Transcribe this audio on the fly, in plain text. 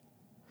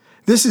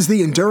This is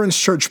the Endurance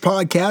Church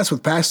podcast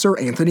with Pastor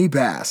Anthony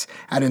Bass.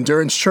 At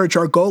Endurance Church,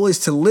 our goal is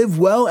to live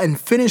well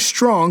and finish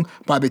strong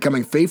by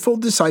becoming faithful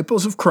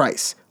disciples of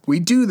Christ.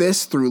 We do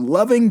this through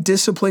loving,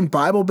 disciplined,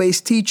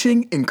 Bible-based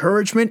teaching,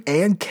 encouragement,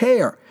 and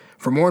care.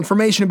 For more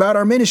information about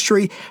our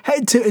ministry,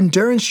 head to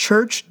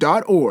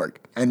endurancechurch.org.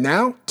 And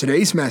now,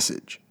 today's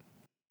message.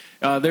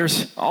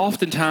 There's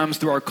oftentimes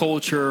through our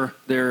culture,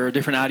 there are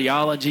different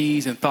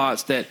ideologies and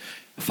thoughts that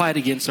fight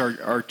against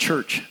our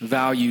church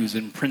values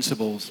and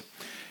principles.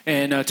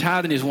 And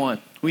tithing is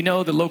one. We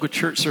know the local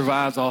church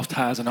survives off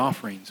tithes and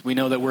offerings. We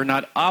know that we're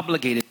not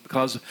obligated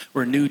because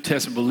we're New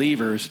Testament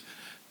believers,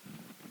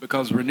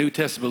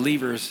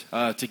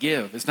 to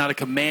give. It's not a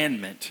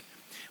commandment.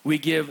 We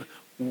give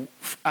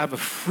out of a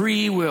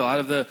free will, out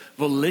of the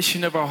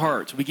volition of our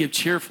hearts. We give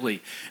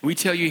cheerfully. We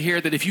tell you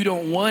here that if you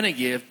don't want to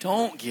give,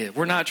 don't give.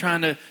 We're not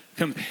trying to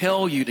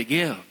compel you to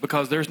give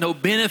because there's no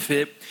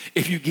benefit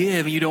if you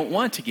give and you don't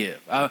want to give.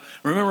 I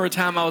remember a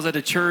time I was at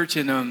a church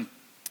and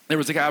there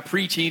was a guy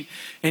preaching,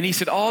 and he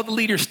said, all the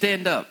leaders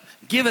stand up,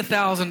 give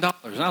 $1,000.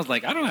 And I was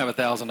like, I don't have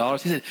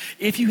 $1,000. He said,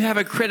 if you have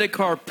a credit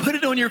card, put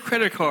it on your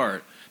credit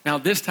card. Now,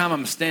 this time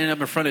I'm standing up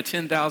in front of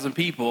 10,000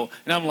 people,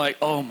 and I'm like,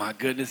 oh, my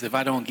goodness, if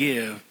I don't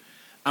give,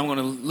 I'm going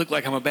to look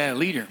like I'm a bad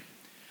leader.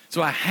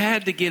 So I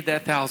had to give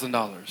that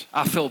 $1,000.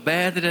 I felt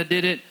bad that I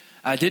did it.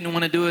 I didn't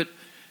want to do it,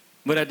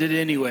 but I did it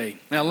anyway.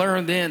 And I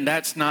learned then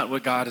that's not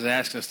what God has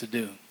asked us to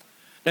do.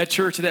 That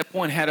church at that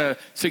point had a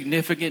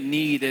significant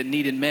need that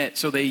needed met,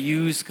 so they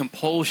used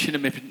compulsion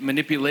and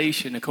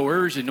manipulation and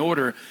coercion in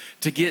order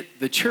to get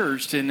the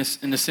church to, in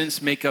a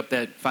sense, make up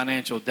that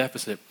financial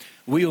deficit.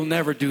 We'll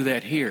never do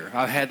that here.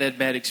 I've had that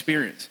bad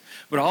experience.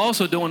 But I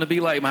also don't want to be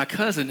like my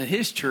cousin at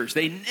his church.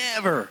 They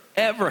never,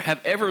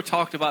 ever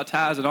talked about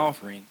tithes and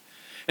offering.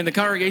 And the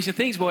congregation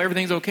thinks, well,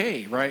 everything's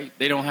okay, right?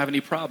 They don't have any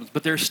problems.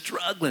 But they're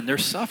struggling. They're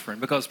suffering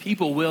because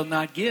people will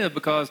not give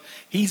because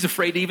he's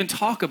afraid to even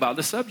talk about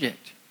the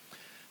subject.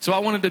 So I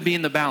wanted to be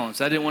in the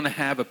balance. I didn't want to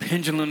have a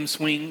pendulum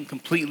swing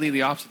completely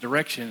the opposite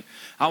direction.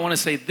 I want to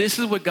say this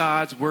is what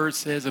God's word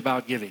says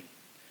about giving.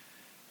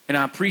 And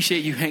I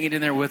appreciate you hanging in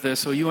there with us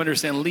so you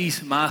understand at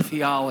least my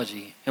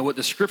theology and what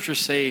the scriptures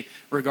say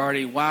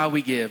regarding why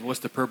we give, what's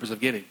the purpose of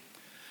giving.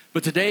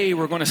 But today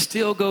we're going to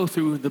still go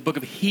through the book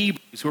of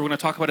Hebrews. We're going to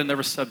talk about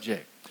another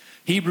subject.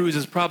 Hebrews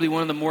is probably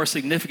one of the more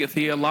significant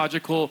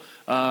theological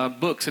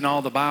books in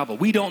all the Bible.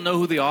 We don't know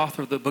who the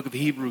author of the book of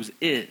Hebrews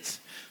is.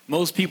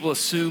 Most people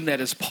assume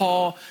that it's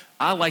Paul.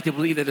 I like to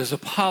believe that it's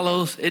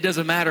Apollos. It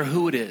doesn't matter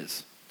who it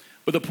is.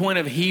 But the point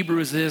of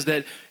Hebrews is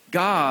that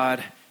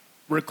God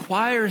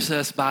requires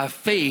us by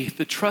faith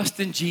to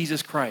trust in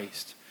Jesus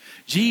Christ.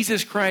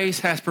 Jesus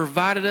Christ has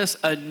provided us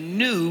a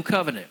new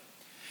covenant.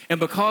 And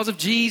because of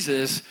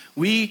Jesus,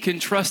 we can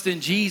trust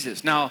in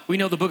Jesus. Now, we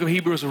know the book of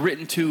Hebrews was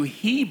written to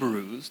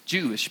Hebrews,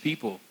 Jewish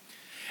people.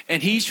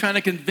 And he's trying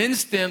to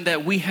convince them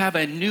that we have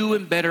a new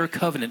and better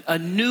covenant, a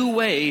new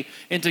way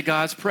into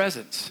God's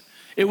presence.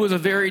 It was a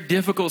very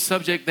difficult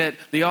subject that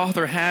the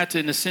author had to,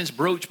 in a sense,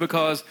 broach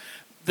because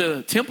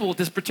the temple at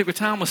this particular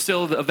time was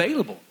still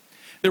available.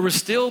 There were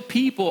still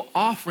people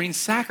offering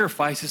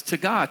sacrifices to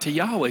God, to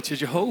Yahweh, to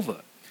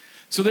Jehovah.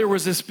 So there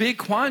was this big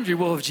quandary.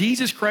 Well, if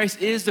Jesus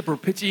Christ is the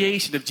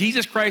propitiation, if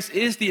Jesus Christ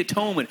is the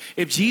atonement,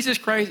 if Jesus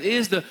Christ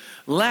is the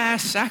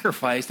last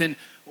sacrifice, then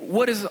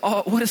what is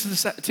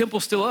the temple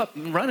still up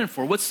and running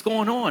for? What's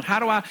going on? How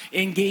do I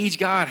engage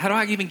God? How do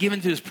I even give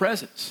into his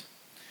presence?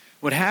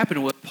 What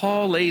happened was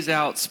Paul lays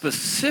out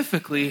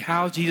specifically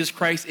how Jesus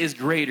Christ is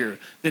greater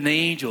than the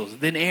angels,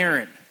 than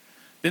Aaron,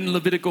 than the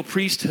Levitical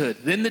priesthood,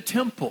 than the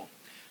temple.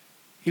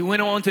 He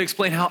went on to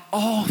explain how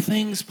all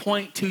things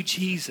point to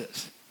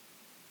Jesus.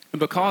 And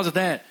because of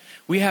that,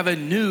 we have a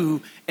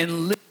new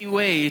and living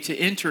way to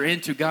enter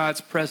into God's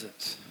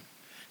presence.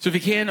 So if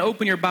you can,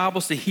 open your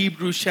Bibles to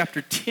Hebrews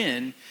chapter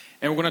 10,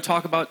 and we're going to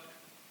talk about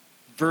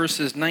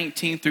verses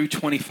 19 through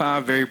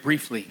 25 very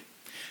briefly.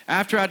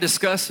 After I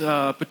discuss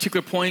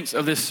particular points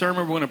of this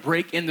sermon, we're going to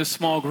break into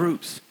small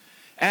groups.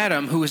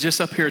 Adam, who was just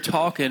up here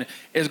talking,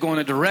 is going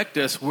to direct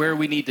us where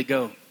we need to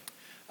go.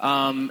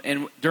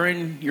 And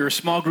during your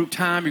small group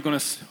time, you're going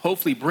to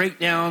hopefully break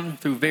down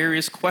through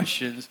various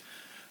questions.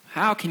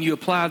 How can you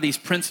apply these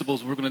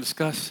principles we're going to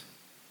discuss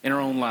in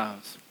our own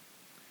lives?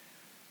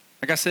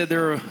 Like I said,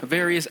 there are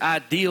various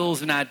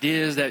ideals and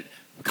ideas that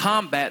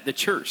combat the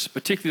church,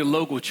 particularly the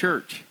local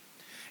church.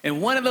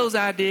 And one of those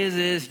ideas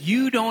is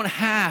you don't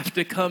have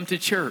to come to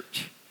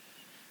church.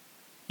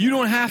 You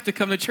don't have to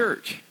come to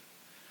church.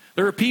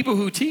 There are people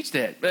who teach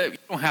that. But you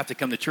don't have to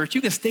come to church.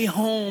 You can stay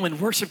home and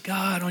worship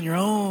God on your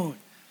own.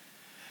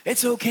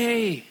 It's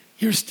okay.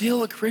 You're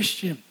still a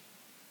Christian.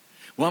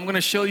 Well, I'm going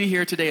to show you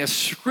here today a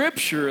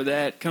scripture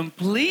that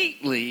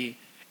completely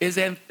is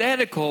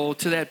antithetical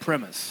to that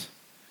premise.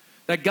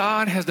 That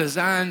God has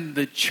designed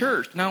the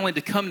church not only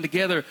to come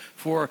together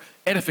for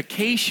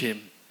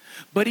edification,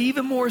 but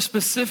even more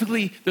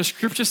specifically, the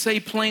scriptures say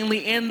plainly,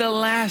 in the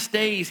last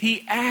days,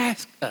 he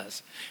asks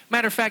us.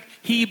 Matter of fact,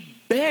 he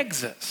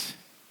begs us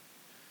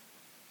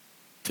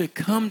to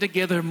come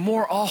together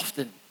more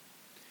often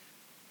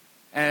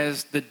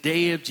as the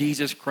day of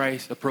Jesus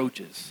Christ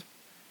approaches.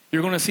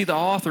 You're going to see the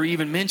author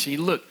even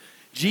mention, look,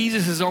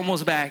 Jesus is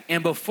almost back,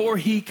 and before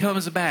he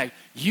comes back,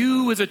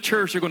 you as a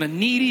church are going to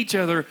need each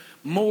other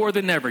more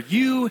than ever.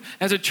 You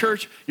as a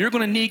church, you're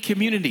going to need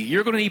community.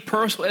 You're going to need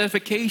personal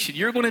edification.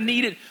 You're going to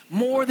need it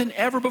more than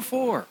ever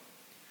before.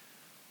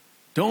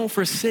 Don't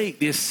forsake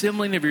the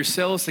assembling of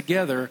yourselves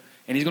together,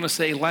 and he's going to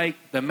say, like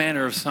the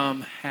manner of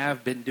some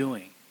have been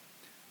doing.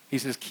 He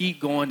says, keep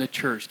going to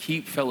church,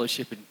 keep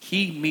fellowshipping,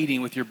 keep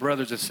meeting with your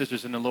brothers and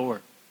sisters in the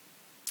Lord.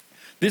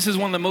 This is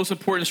one of the most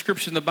important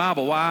scriptures in the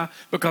Bible. Why?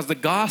 Because the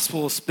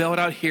gospel is spelled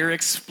out here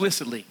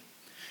explicitly.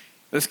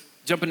 Let's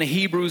jump into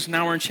Hebrews.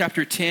 Now we're in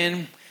chapter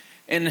 10.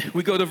 And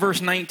we go to verse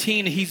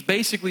 19. And he's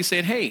basically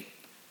saying, hey,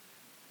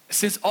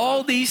 since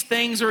all these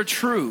things are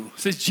true,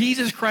 since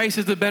Jesus Christ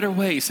is the better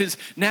way, since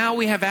now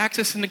we have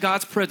access into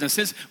God's presence,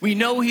 since we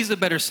know he's the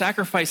better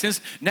sacrifice,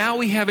 since now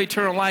we have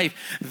eternal life,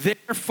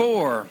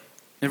 therefore,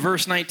 in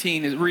verse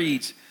 19 it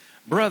reads,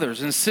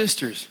 brothers and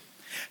sisters,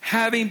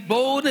 having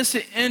boldness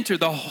to enter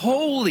the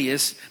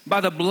holiest by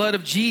the blood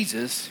of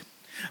Jesus,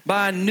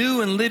 by a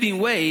new and living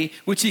way,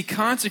 which he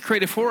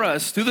consecrated for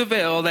us through the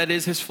veil that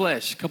is his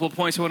flesh. A couple of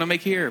points I want to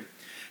make here.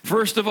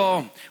 First of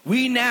all,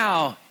 we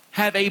now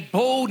have a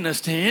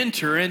boldness to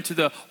enter into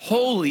the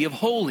Holy of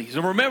Holies.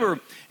 And remember,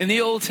 in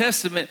the Old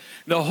Testament,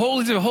 the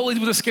Holies of Holies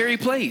was a scary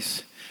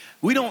place.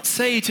 We don't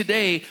say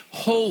today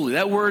holy.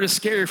 That word is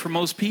scary for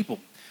most people.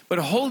 But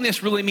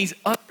holiness really means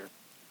other,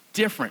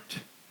 different.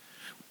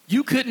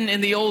 You couldn't,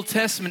 in the Old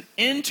Testament,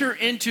 enter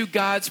into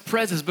God's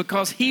presence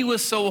because he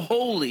was so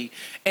holy.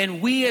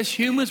 And we as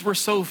humans were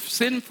so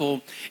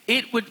sinful,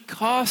 it would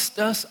cost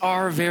us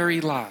our very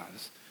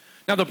lives.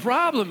 Now, the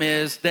problem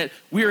is that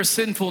we are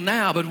sinful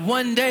now, but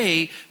one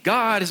day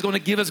God is going to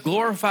give us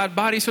glorified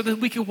bodies so that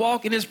we can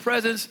walk in his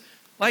presence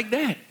like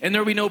that, and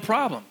there will be no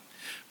problem.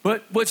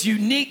 But what's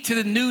unique to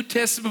the New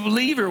Testament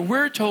believer,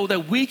 we're told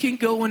that we can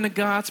go into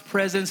God's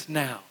presence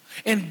now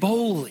and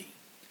boldly.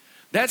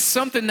 That's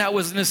something that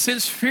was, in a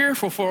sense,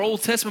 fearful for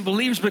Old Testament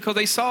believers because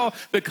they saw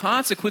the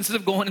consequences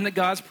of going into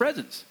God's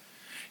presence.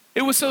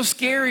 It was so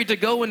scary to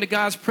go into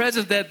God's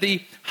presence that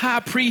the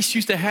high priest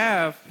used to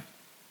have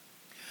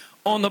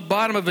on the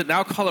bottom of it, and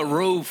I'll call it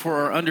robe for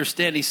our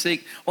understanding's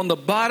sake, on the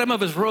bottom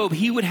of his robe,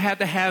 he would have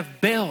to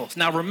have bells.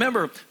 Now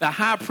remember, the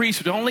high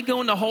priest would only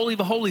go into the Holy of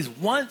Holies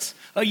once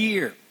a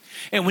year.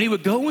 And when he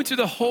would go into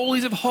the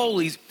Holies of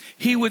Holies,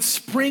 he would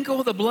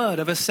sprinkle the blood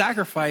of a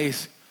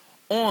sacrifice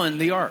on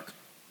the ark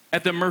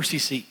at the mercy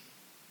seat.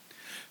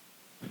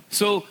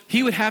 So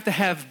he would have to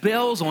have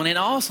bells on, and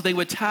also they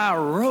would tie a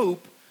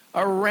rope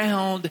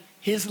around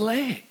his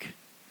leg.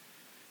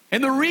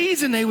 And the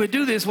reason they would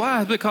do this,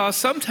 why? Is because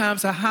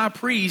sometimes a high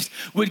priest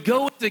would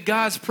go into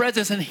God's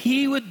presence and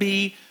he would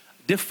be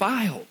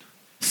defiled,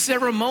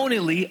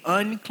 ceremonially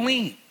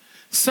unclean.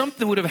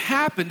 Something would have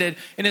happened that,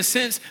 in a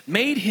sense,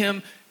 made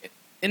him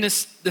in the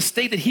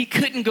state that he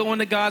couldn't go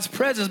into God's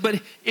presence.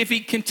 But if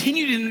he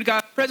continued in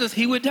God's presence,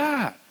 he would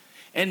die.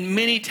 And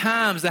many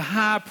times the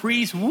high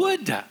priest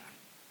would die.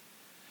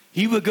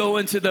 He would go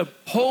into the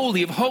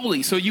Holy of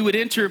Holies. So you would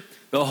enter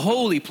the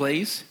holy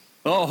place,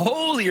 the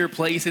holier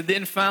place, and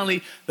then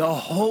finally the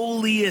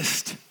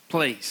holiest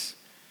place.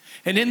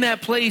 And in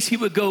that place, he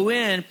would go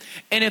in,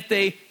 and if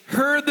they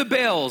heard the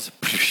bells,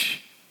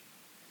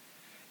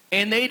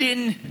 and they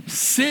didn't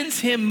sense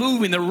him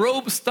moving, the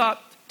rope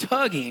stopped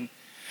tugging,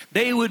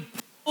 they would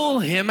pull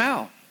him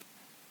out.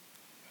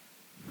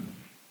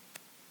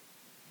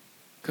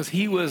 Because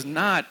he was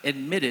not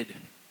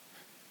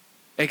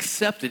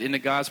accepted into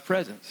God's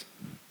presence.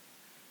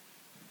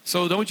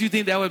 So don't you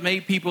think that would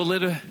make people a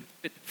little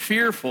bit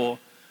fearful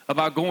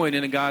about going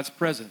into God's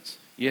presence?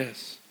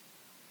 Yes.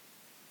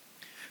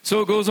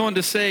 So it goes on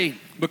to say,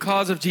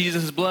 because of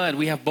Jesus' blood,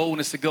 we have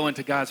boldness to go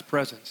into God's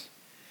presence.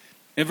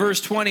 In verse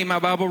 20, my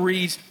Bible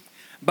reads,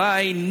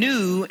 by a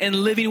new and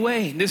living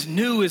way. This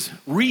new is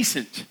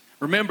recent.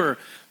 Remember,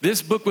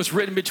 this book was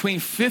written between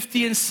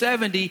 50 and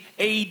 70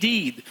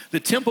 AD. The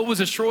temple was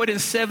destroyed in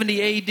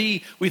 70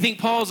 AD. We think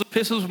Paul's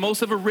epistles,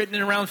 most of them are written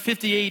in around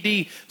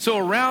 50 AD. So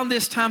around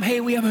this time,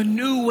 hey, we have a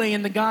new way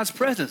into God's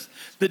presence.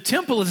 The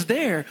temple is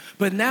there,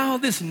 but now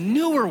this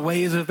newer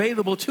way is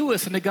available to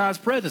us into God's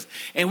presence.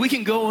 And we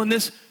can go on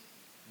this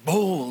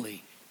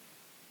boldly.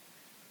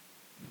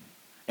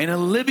 And a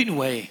living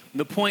way,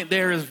 the point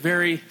there is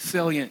very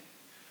salient.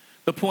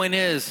 The point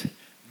is,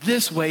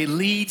 this way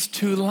leads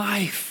to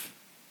life.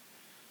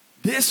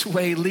 This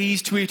way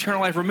leads to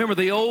eternal life. Remember,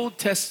 the Old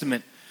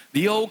Testament,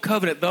 the Old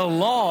Covenant, the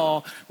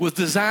law was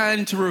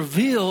designed to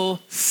reveal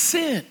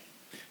sin.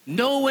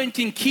 No one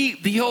can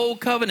keep the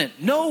Old Covenant.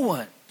 No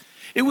one.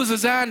 It was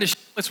designed to show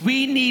us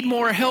we need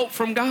more help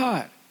from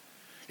God.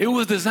 It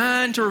was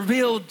designed to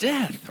reveal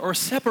death or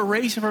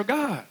separation from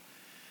God.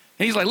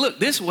 And he's like, look,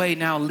 this way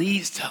now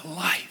leads to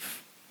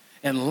life,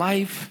 and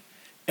life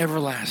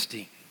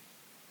everlasting.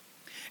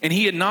 And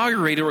he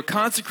inaugurated or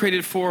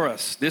consecrated for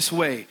us this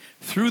way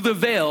through the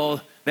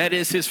veil that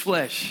is his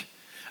flesh.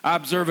 I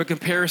observe a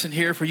comparison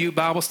here for you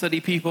Bible study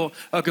people,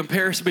 a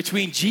comparison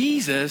between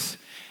Jesus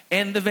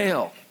and the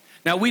veil.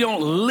 Now, we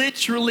don't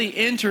literally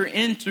enter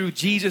into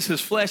Jesus'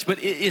 flesh, but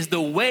it is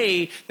the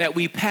way that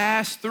we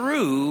pass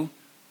through,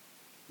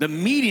 the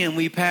medium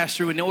we pass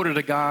through in order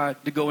to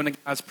go into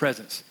God's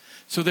presence.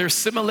 So there's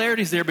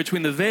similarities there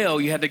between the veil.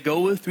 You had to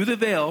go through the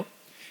veil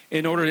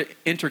in order to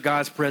enter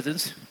God's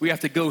presence. We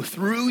have to go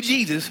through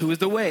Jesus, who is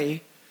the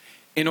way,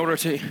 in order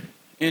to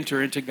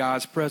enter into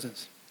God's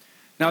presence.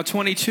 Now,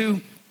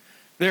 22,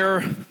 there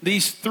are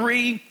these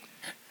three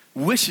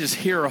wishes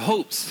here, or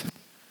hopes,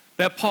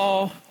 that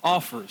Paul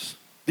offers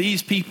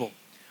these people,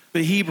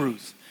 the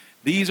Hebrews.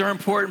 These are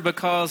important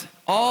because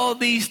all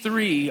these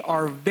three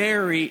are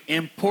very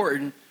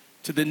important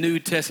to the New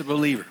Testament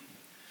believer.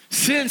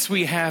 Since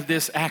we have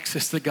this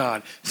access to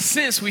God,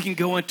 since we can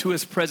go into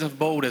his presence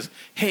bold as,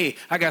 hey,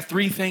 I got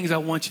three things I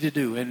want you to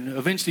do. And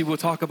eventually we'll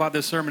talk about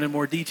this sermon in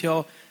more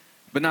detail,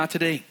 but not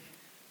today.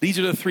 These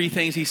are the three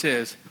things he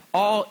says,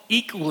 all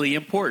equally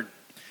important.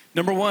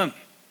 Number one,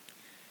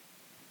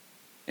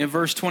 in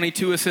verse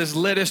 22, it says,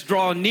 let us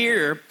draw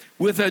near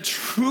with a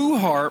true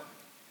heart,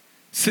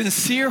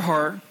 sincere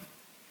heart,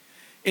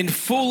 in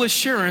full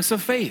assurance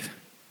of faith.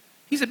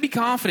 He said, be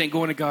confident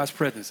going to God's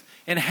presence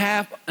and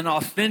have an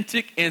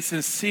authentic and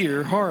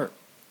sincere heart.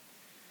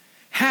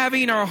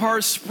 Having our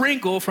hearts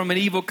sprinkled from an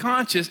evil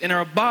conscience and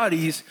our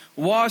bodies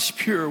washed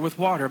pure with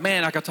water.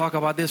 Man, I could talk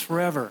about this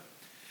forever.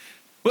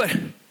 But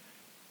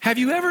have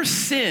you ever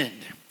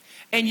sinned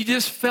and you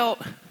just felt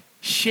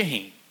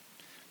shame?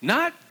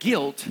 Not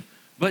guilt,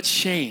 but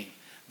shame.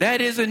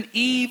 That is an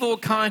evil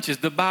conscience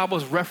the Bible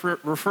is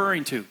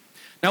referring to.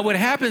 Now what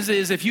happens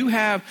is if you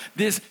have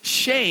this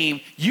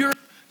shame, you're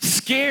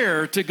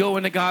scared to go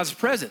into God's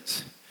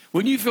presence.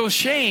 When you feel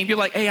shame, you're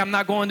like, hey, I'm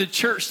not going to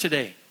church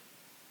today.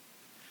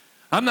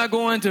 I'm not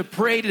going to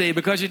pray today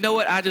because you know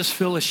what? I just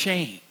feel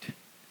ashamed.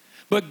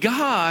 But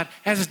God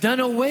has done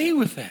away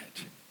with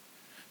that.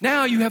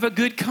 Now you have a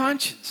good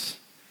conscience.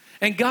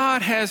 And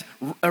God has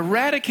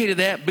eradicated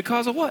that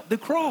because of what? The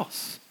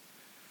cross.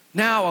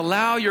 Now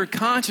allow your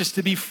conscience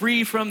to be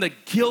free from the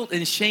guilt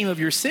and shame of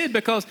your sin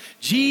because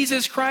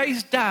Jesus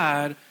Christ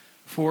died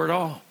for it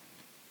all.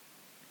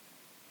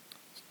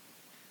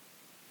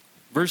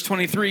 Verse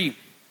 23,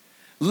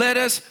 let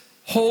us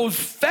hold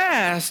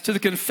fast to the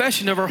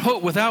confession of our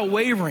hope without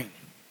wavering,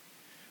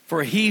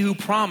 for he who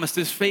promised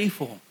is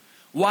faithful.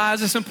 Why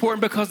is this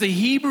important? Because the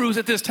Hebrews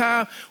at this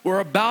time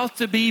were about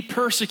to be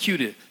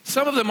persecuted.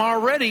 Some of them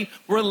already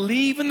were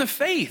leaving the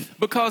faith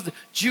because the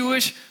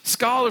Jewish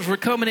scholars were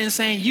coming in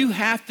saying, you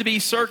have to be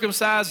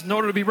circumcised in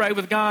order to be right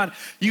with God.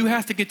 You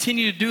have to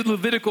continue to do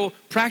Levitical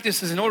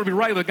practices in order to be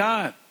right with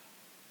God.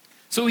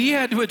 So he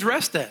had to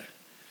address that.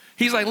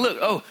 He's like,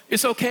 look,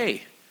 it's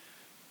okay.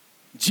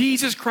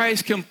 Jesus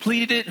Christ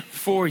completed it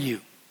for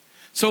you.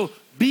 So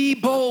be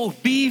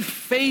bold, be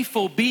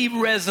faithful, be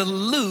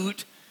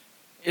resolute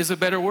is a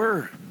better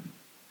word.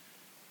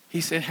 He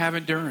said, have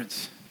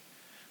endurance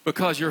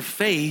because your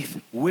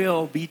faith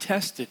will be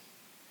tested.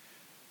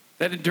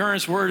 That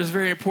endurance word is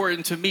very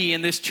important to me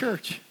in this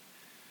church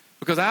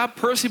because I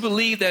personally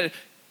believe that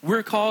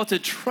we're called to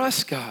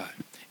trust God,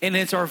 and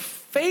it's our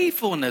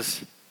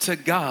faithfulness to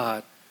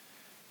God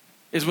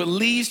is what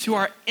leads to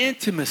our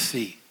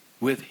intimacy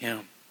with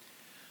him.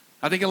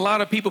 I think a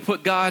lot of people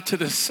put God to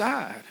the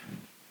side.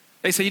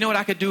 They say, you know what,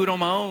 I could do it on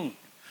my own.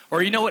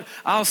 Or you know what,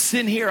 I'll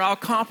sin here, I'll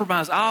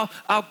compromise, I'll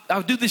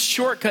do this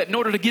shortcut in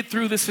order to get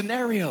through this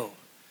scenario.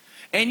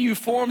 And you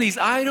form these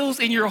idols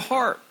in your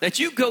heart that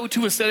you go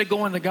to instead of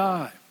going to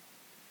God.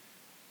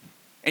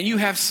 And you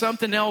have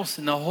something else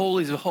in the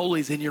holies of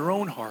holies in your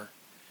own heart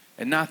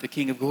and not the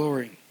King of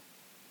glory.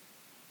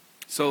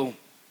 So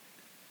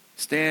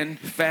stand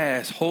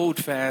fast,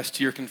 hold fast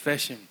to your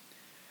confession.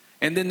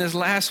 And then this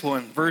last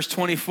one, verse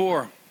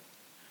 24.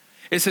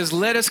 It says,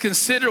 let us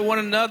consider one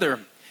another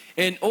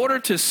in order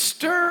to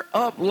stir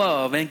up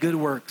love and good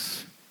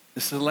works.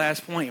 This is the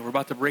last point. We're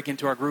about to break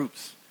into our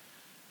groups.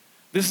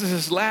 This is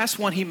his last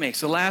one he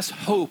makes, the last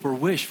hope or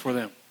wish for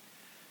them.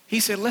 He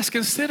said, let's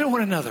consider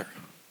one another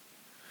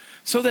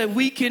so that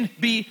we can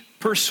be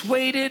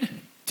persuaded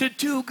to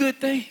do good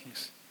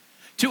things,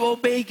 to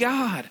obey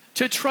God,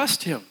 to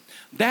trust him.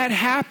 That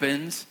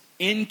happens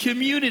in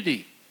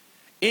community,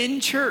 in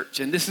church.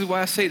 And this is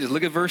why I say this.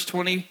 Look at verse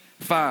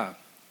 25.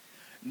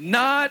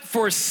 Not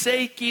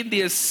forsaking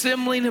the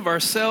assembling of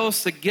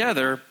ourselves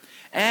together,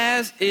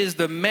 as is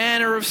the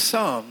manner of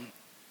some,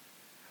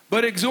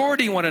 but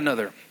exhorting one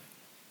another.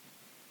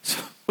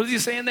 So what is he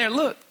saying there?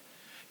 Look,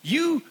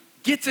 you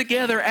get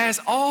together as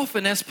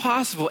often as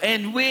possible.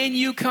 And when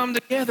you come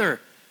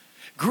together,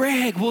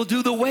 Greg will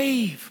do the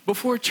wave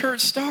before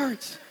church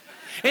starts.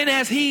 And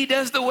as he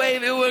does the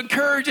wave, it will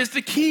encourage us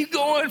to keep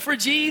going for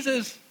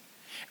Jesus.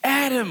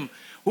 Adam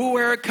will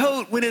wear a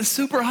coat when it's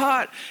super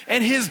hot,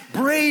 and his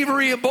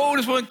bravery and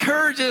boldness will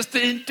encourage us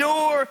to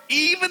endure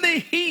even the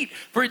heat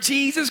for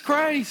Jesus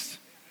Christ.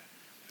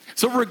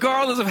 So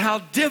regardless of how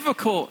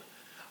difficult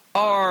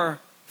our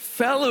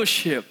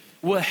fellowship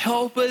will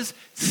help us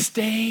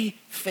stay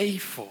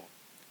faithful.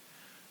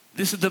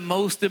 This is the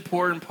most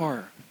important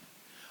part.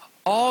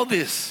 All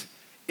this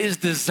is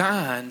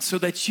designed so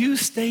that you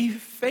stay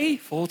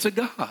faithful to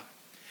God.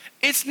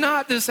 It's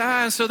not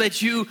designed so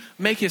that you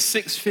make a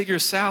 6-figure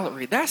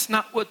salary. That's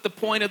not what the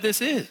point of this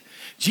is.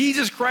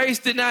 Jesus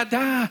Christ did not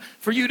die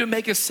for you to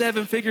make a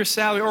 7-figure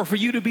salary or for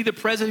you to be the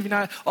president of the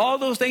United States. All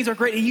those things are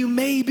great, and you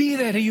may be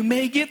that, and you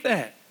may get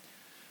that.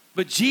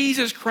 But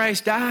Jesus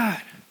Christ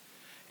died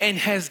and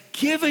has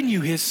given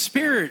you his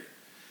spirit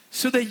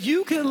so that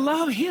you can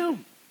love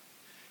him.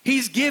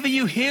 He's given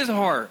you his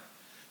heart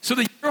so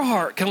that your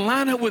heart can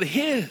line up with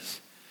his.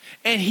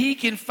 And he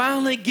can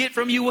finally get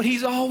from you what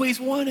he's always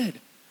wanted.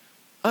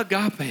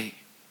 Agape.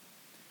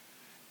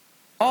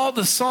 All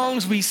the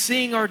songs we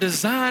sing are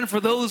designed for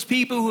those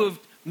people who have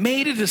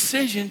made a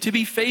decision to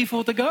be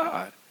faithful to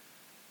God.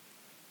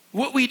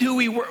 What we do,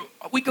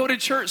 we go to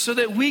church so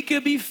that we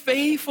can be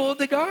faithful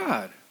to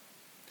God.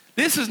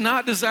 This is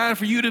not designed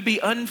for you to be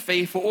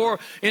unfaithful or,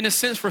 in a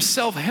sense, for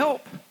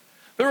self-help.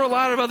 There are a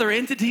lot of other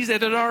entities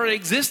that already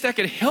exist that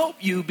can help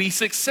you be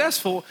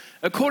successful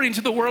according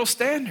to the world's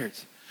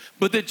standards.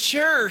 But the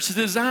church is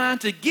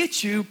designed to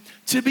get you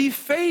to be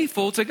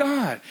faithful to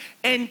God.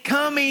 And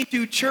coming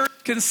to church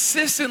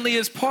consistently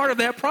is part of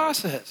that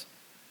process.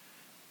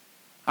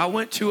 I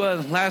went to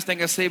last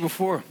thing I said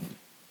before,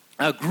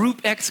 a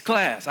Group X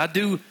class. I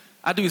do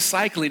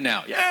cycling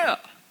now. Yeah,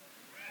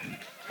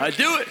 I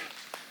do it.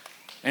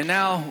 And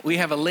now we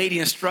have a lady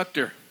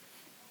instructor.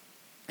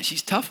 And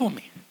she's tough on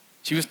me.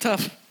 She was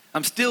tough.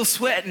 I'm still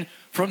sweating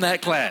from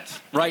that class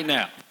right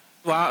now.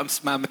 Wow,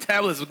 my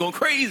metabolism is going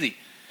crazy.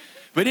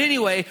 But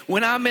anyway,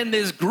 when I'm in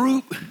this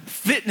group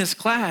fitness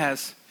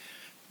class,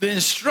 the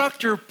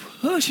instructor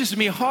pushes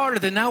me harder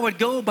than I would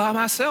go by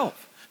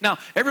myself. Now,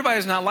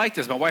 everybody's not like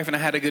this. My wife and I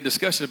had a good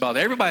discussion about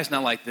that. Everybody's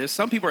not like this.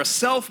 Some people are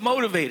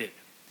self-motivated.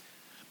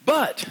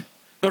 But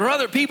there are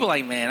other people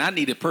like, man, I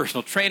need a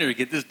personal trainer to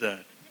get this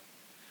done.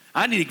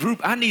 I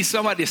need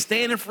somebody to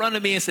stand in front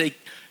of me and say,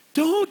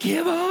 don't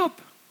give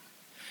up.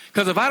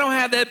 Because if I don't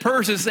have that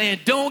person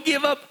saying, don't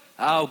give up,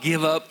 I'll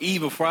give up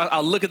even before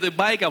I'll look at the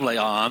bike. I'm like,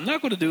 oh, I'm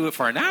not going to do it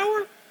for an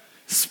hour.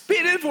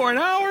 Spinning for an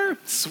hour.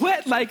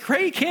 Sweat like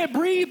crazy. Can't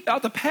breathe.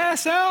 About to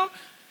pass out.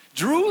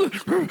 Drool.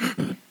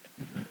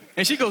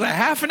 And she goes, a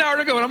half an hour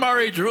to go, and I'm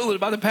already drooling,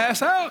 about to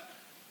pass out.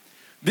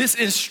 This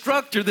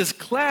instructor, this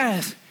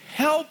class,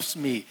 helps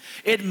me.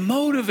 It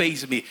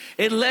motivates me.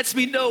 It lets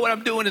me know what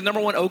I'm doing is, number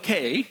one,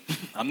 okay.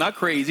 I'm not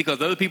crazy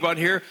because other people out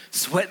here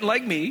sweating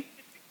like me.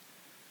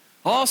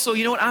 Also,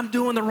 you know what? I'm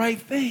doing the right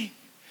thing.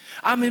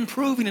 I'm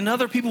improving, and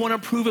other people want to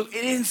improve it.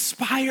 It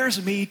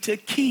inspires me to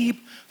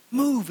keep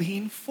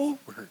moving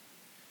forward.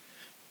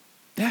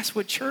 That's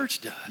what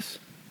church does.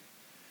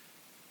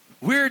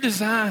 We're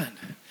designed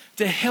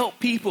to help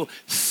people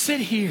sit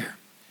here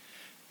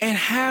and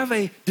have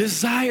a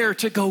desire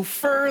to go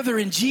further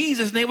in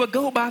Jesus, and they will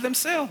go by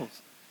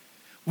themselves.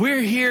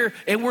 We're here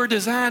and we're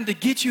designed to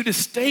get you to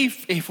stay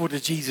faithful to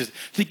Jesus,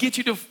 to get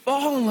you to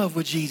fall in love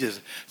with Jesus,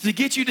 to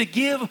get you to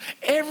give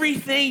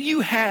everything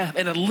you have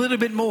and a little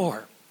bit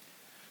more.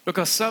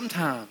 Because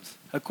sometimes,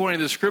 according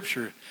to the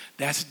scripture,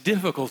 that's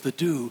difficult to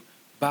do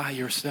by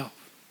yourself.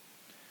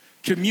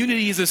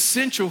 Community is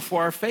essential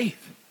for our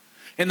faith.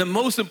 And the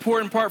most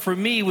important part for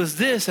me was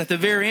this, at the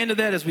very end of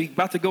that, as we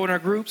about to go in our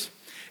groups,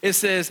 it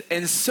says,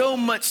 and so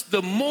much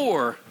the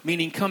more,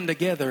 meaning come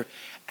together,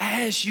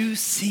 as you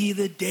see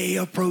the day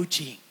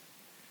approaching.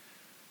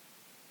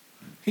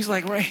 He's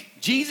like, right,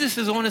 Jesus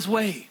is on his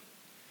way.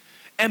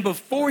 And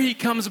before he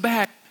comes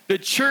back, the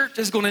church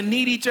is going to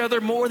need each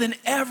other more than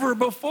ever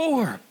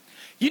before.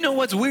 You know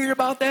what's weird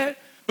about that?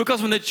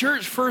 Because when the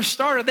church first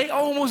started, they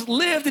almost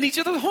lived in each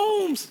other's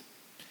homes.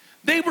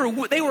 They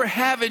were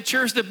having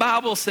church, the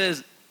Bible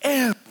says,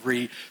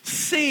 every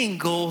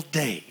single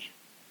day.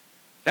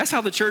 That's how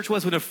the church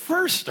was when it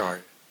first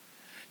started.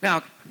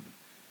 Now,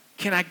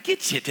 can I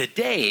get you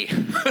today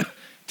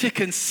to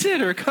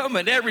consider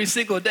coming every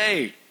single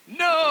day?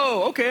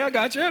 No. Okay, I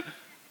got you.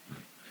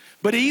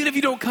 But even if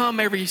you don't come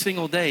every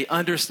single day,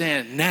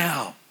 understand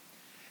now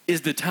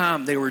is the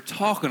time they were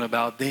talking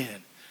about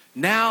then.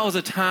 Now is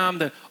the time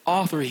the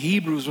author of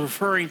Hebrews is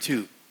referring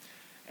to.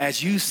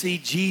 As you see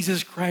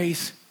Jesus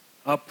Christ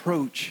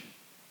approach,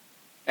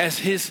 as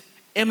his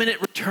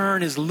imminent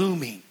return is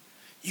looming,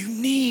 you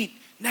need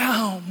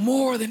now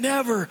more than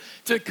ever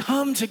to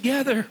come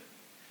together.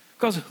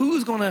 Because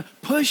who's going to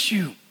push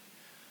you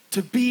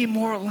to be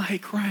more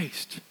like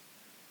Christ?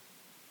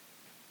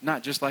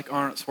 Not just like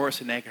Arnold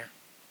Schwarzenegger.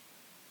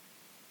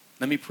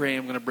 Let me pray.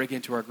 I'm going to break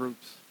into our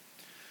groups.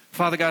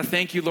 Father God,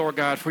 thank you, Lord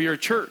God, for your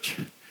church.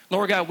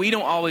 Lord God, we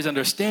don't always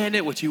understand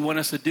it, what you want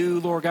us to do,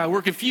 Lord God.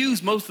 We're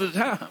confused most of the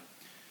time.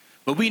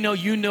 But we know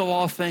you know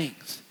all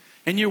things.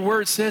 And your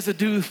word says to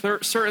do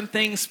certain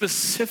things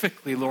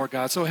specifically, Lord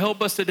God. So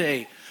help us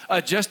today.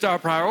 Adjust our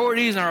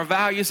priorities and our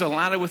values,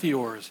 align it with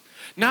yours.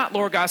 Not,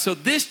 Lord God, so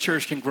this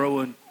church can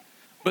grow,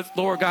 but,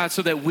 Lord God,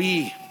 so that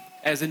we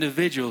as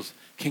individuals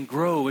can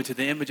grow into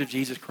the image of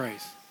Jesus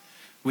Christ.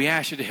 We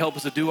ask you to help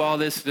us to do all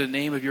this in the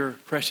name of your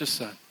precious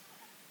Son.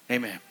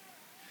 Amen.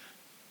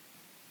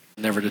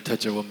 Never to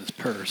touch a woman's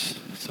purse.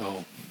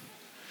 So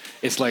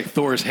it's like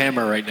Thor's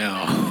hammer right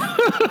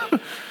now.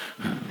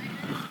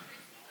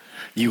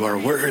 You are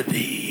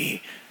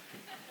worthy.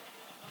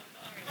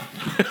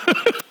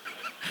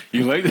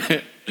 You like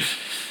that?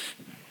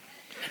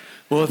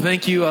 Well,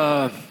 thank you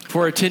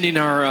for attending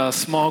our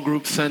small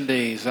group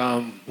Sundays.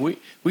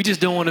 We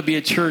just don't want to be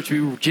a church. We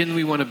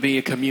genuinely want to be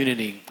a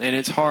community, and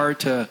it's hard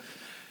to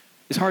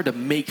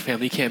make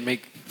family. You can't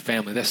make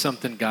family. That's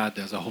something God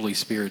does. The Holy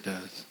Spirit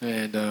does.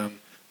 And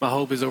my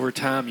hope is over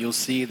time you'll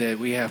see that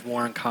we have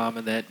more in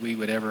common than we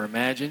would ever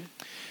imagine.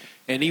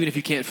 And even if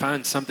you can't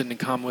find something in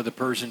common with the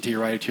person to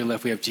your right or to your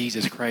left, we have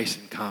Jesus Christ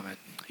in common.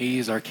 He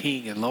is our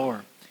King and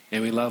Lord,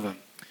 and we love him.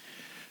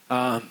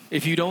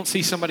 If you don't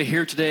see somebody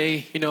here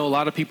today, a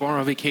lot of people are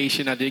on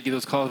vacation. I did get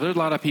those calls. But a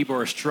lot of people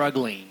are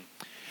struggling.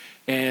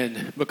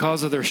 And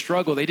because of their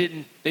struggle, they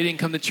didn't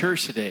come to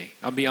church today.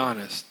 I'll be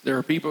honest. There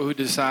are people who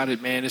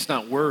decided, man, it's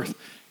not worth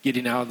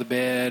getting out of the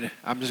bed.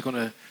 I'm just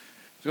gonna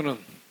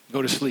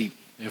go to sleep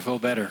and feel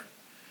better.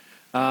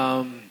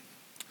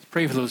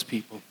 Pray for those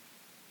people.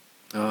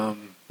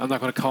 I'm not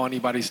going to call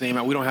anybody's name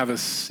out. We don't have a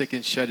sick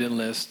and shut-in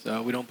list.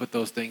 We don't put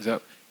those things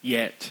up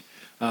yet.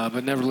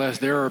 But nevertheless,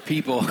 there are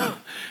people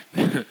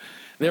who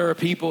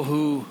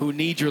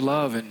need your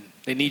love and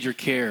they need your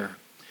care.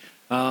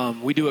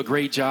 We do a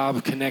great job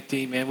of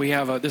connecting, man. We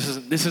have this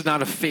is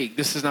not a fake.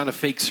 This is not a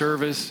fake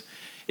service.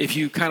 If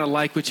you kind of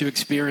like what you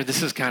experience,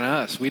 this is kind of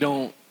us. We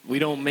don't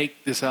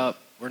make this up.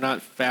 We're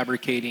not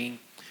fabricating.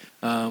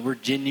 We're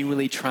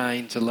genuinely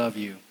trying to love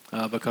you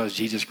because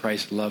Jesus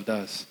Christ loved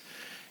us.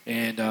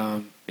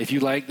 And if you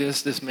like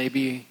this may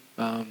be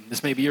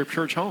your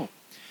church home.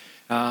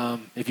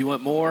 If you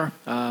want more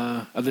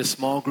of this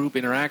small group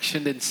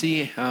interaction, then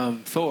see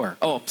Thor.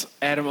 Oh,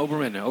 Adam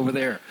Oberman over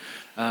there.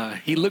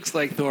 He looks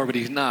like Thor, but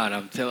he's not.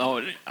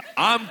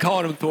 I'm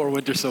calling him Thor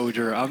Winter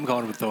Soldier. I'm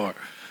calling him Thor.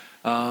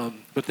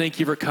 But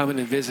thank you for coming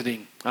and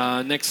visiting.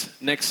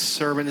 Next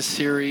sermon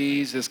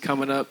series is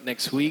coming up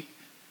next week.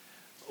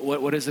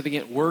 What is it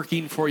again?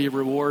 Working for your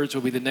rewards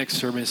will be the next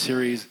sermon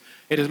series.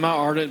 It is my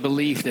ardent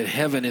belief that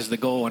heaven is the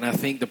goal, and I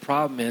think the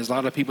problem is a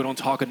lot of people don't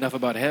talk enough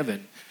about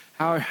heaven.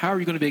 How are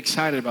you going to be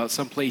excited about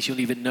some place you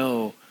don't even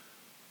know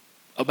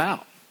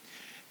about?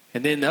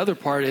 And then the other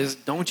part is,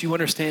 don't you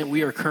understand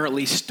we are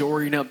currently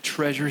storing up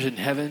treasures in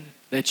heaven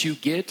that you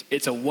get?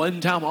 It's a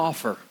one-time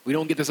offer. We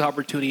don't get this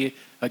opportunity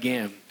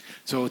again.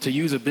 So to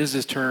use a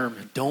business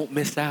term, don't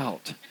miss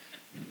out.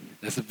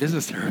 That's a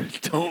business term.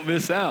 Don't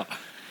miss out.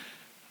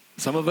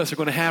 Some of us are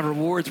going to have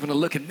rewards. We're going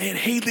to look and, man,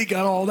 Haley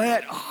got all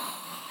that. Oh.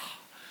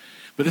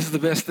 But this is the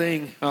best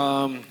thing.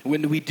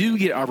 When we do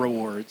get our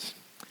rewards,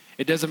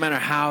 it doesn't matter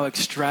how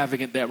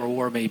extravagant that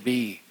reward may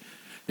be.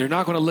 They're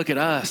not going to look at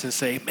us and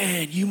say,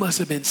 man, you must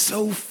have been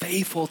so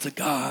faithful to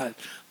God.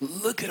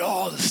 Look at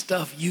all the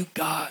stuff you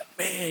got.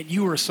 Man,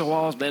 you were so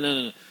awesome.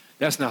 No.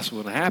 That's not what's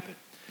going to happen.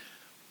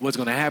 What's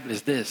going to happen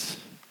is this.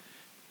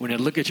 When they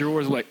look at your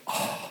rewards, they're like,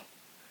 oh,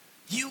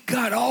 you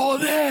got all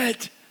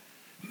that.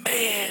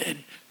 Man,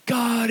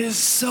 God is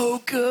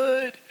so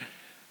good.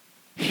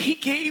 He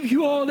gave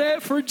you all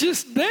that for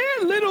just that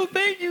little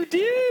thing you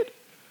did.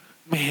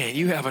 Man,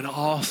 you have an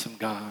awesome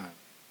God.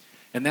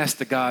 And that's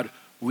the God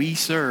we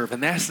serve.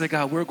 And that's the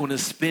God we're going to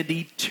spend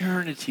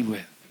eternity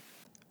with.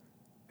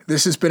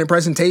 This has been a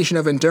presentation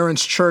of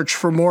Endurance Church.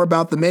 For more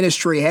about the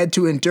ministry, head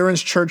to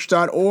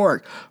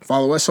endurancechurch.org.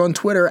 Follow us on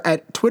Twitter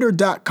at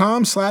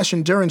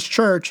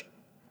twitter.com/endurancechurch.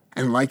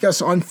 And like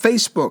us on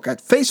Facebook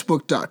at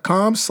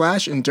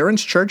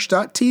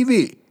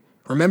facebook.com/endurancechurch.tv.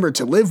 Remember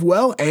to live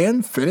well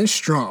and finish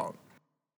strong.